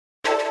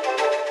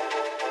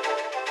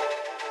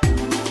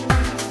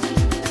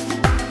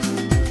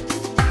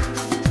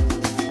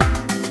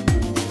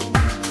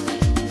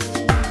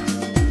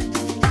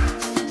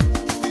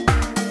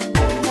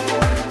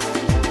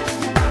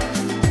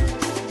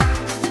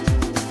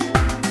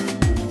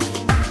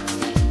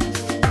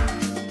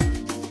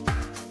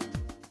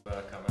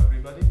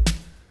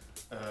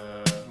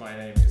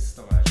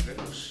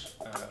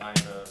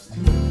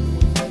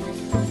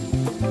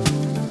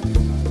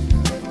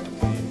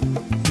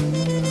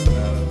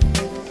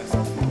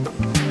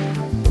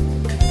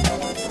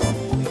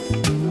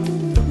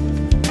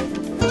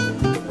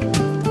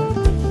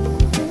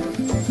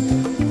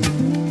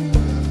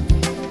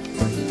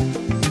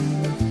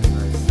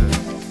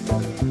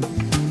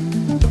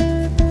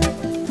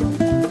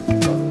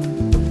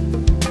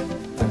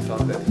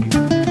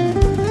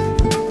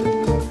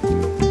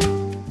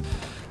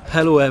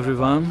Hello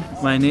everyone,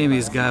 my name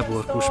is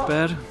Gábor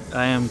Kusper.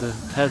 I am the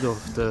head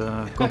of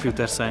the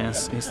Computer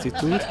Science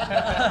Institute,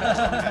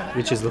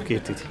 which is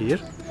located here.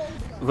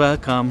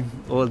 Welcome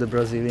all the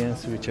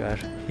Brazilians which are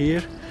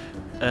here,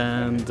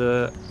 and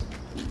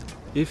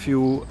if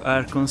you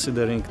are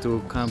considering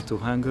to come to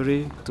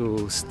Hungary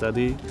to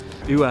study,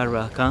 you are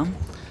welcome.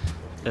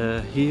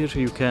 Here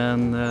you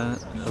can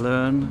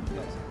learn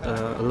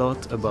a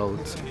lot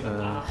about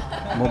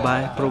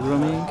mobile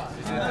programming,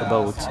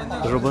 about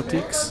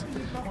robotics,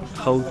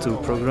 how to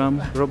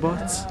program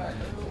robots,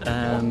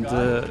 and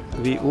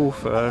we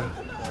offer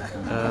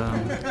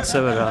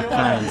several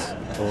kinds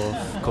of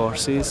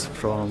courses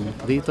from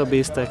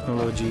database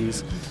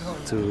technologies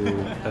to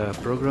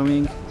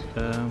programming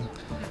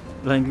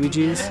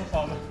languages.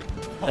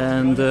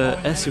 And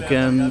as you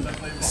can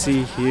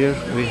see here,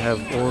 we have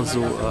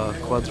also a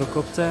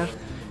quadrocopter,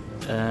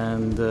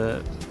 and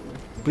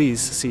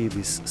please see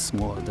this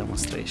small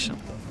demonstration.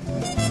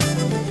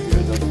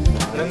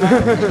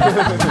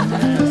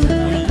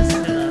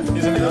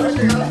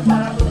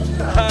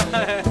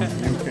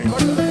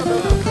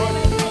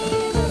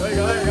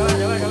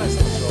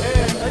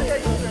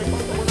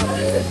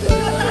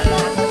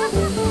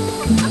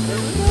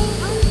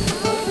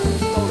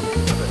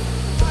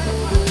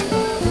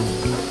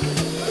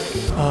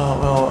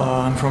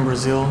 I'm from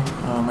Brazil.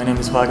 My name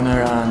is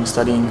Wagner. I'm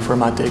studying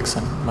informatics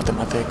and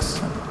mathematics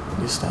and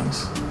these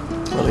things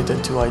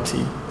related to IT.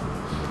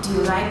 Do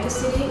you like the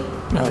city?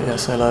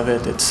 Yes, I love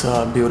it. It's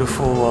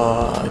beautiful.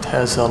 It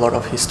has a lot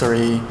of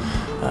history.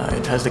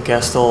 It has the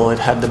castle. It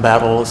had the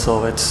battle,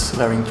 so it's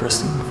very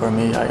interesting for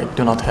me. I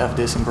do not have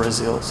this in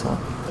Brazil. So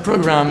the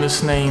program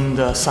is named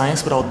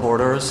Science Without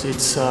Borders.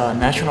 It's a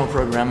national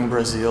program in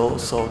Brazil.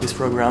 So this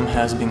program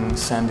has been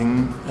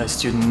sending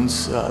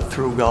students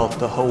throughout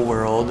the whole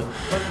world.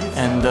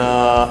 And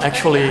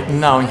actually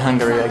now in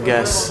Hungary, I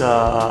guess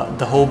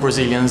the whole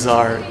Brazilians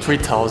are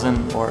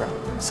 3,000 or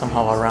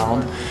somehow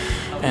around.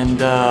 And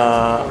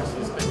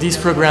this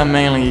program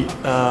mainly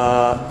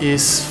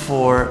is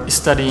for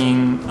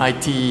studying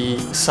IT,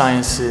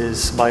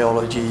 sciences,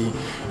 biology,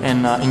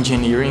 and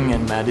engineering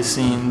and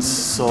medicines.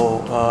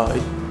 So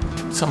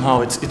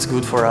somehow it's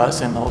good for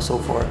us and also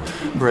for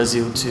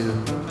Brazil too.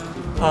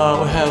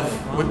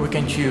 We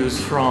can choose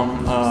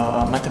from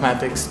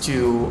mathematics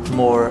to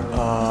more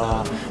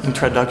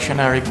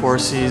introductory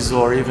courses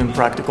or even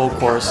practical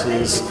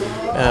courses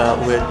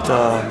with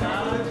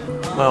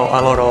a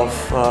lot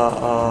of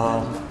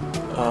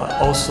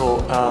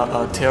also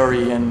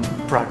theory and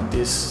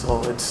practice,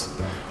 so it's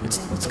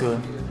good.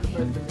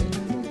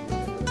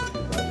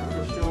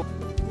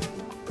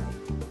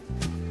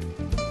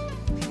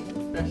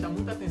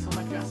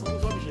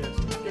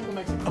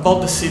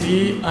 About the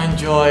city, I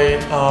enjoy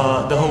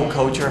the whole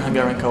culture,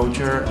 Hungarian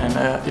culture,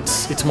 and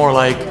it's more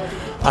like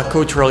a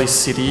cultural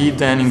city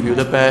than in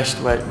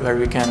Budapest, where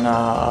you can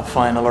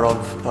find a lot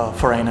of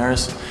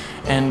foreigners.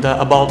 And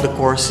about the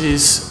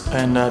courses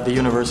and the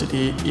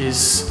university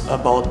is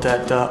about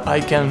that I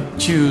can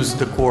choose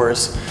the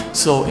course.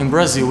 So in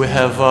Brazil we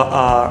have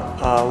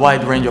a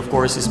wide range of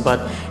courses,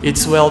 but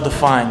it's well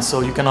defined,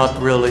 so you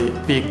cannot really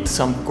pick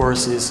some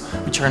courses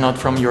which are not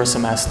from your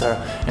semester.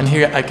 And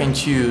here I can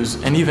choose,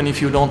 and even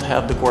if you don't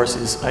have the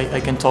courses,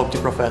 I can talk to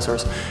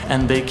professors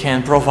and they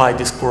can provide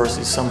these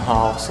courses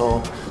somehow,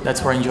 so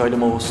that's what I enjoy the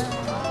most.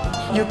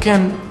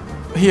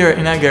 Here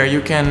in Eger, you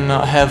can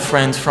have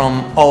friends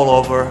from all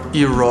over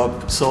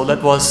Europe, so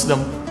that was the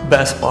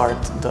best part,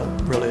 the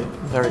really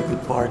very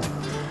good part.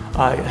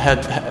 I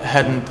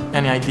hadn't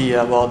any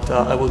idea about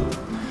I would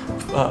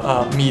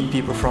meet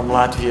people from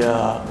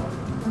Latvia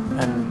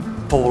and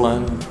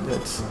Poland.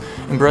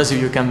 In Brazil,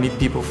 you can meet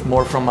people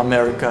more from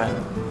America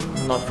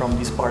and not from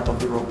this part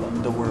of Europe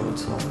and the world.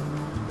 So.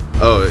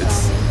 Oh,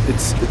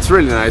 it's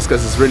really nice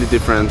because it's really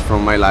different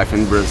from my life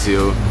in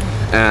Brazil,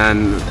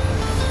 and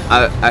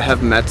I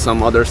have met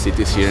some other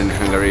cities here in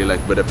Hungary, like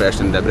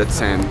Budapest and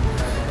Debrecen,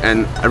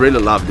 and I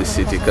really love this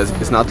city because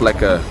it's not like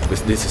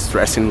with this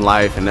stressing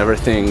life and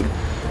everything,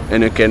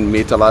 and you can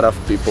meet a lot of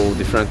people,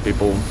 different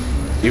people,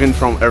 even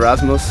from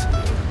Erasmus,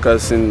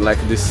 because in like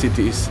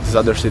these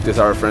other cities,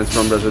 our friends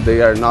from Brazil,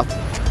 they are not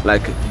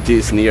like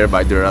this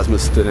nearby the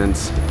Erasmus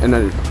students, and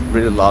I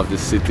really love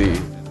this city.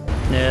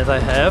 Yes, I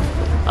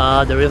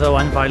have. There is a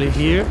wine valley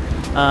here,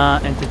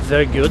 and it's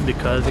very good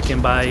because you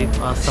can buy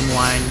some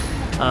wine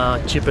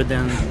cheaper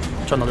than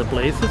from other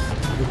places,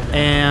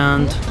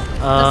 and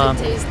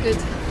does it taste good?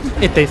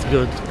 It tastes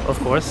good, of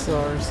course,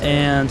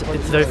 and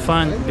it's very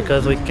fun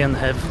because we can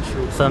have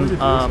some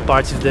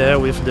parties there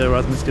with the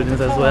Erasmus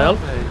students as well,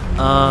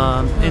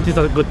 and it's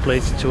a good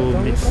place to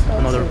meet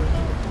other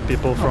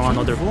people from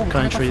other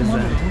countries,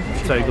 and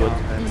it's very good.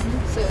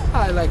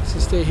 I like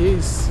to stay here.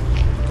 It's,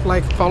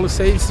 like Paulo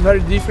said, it's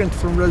very different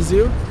from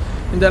Brazil,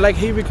 and I like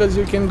here because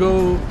you can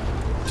go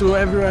to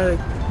everywhere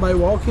by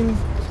walking.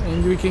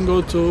 And we can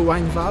go to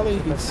Wine Valley.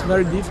 It's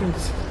very different.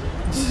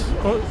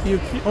 You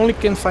only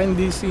can find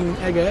this in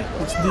Eger.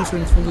 It's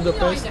different from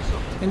Budapest.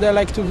 And I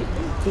like to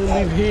to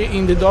live here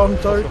in the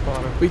dormitory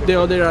with the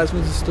other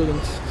Erasmus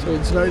students. So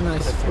it's very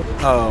nice.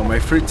 My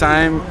free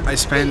time I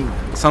spend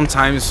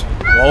sometimes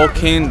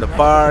walking the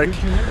park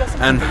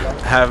and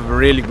have a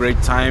really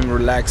great time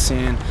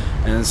relaxing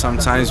and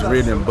sometimes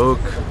reading a book.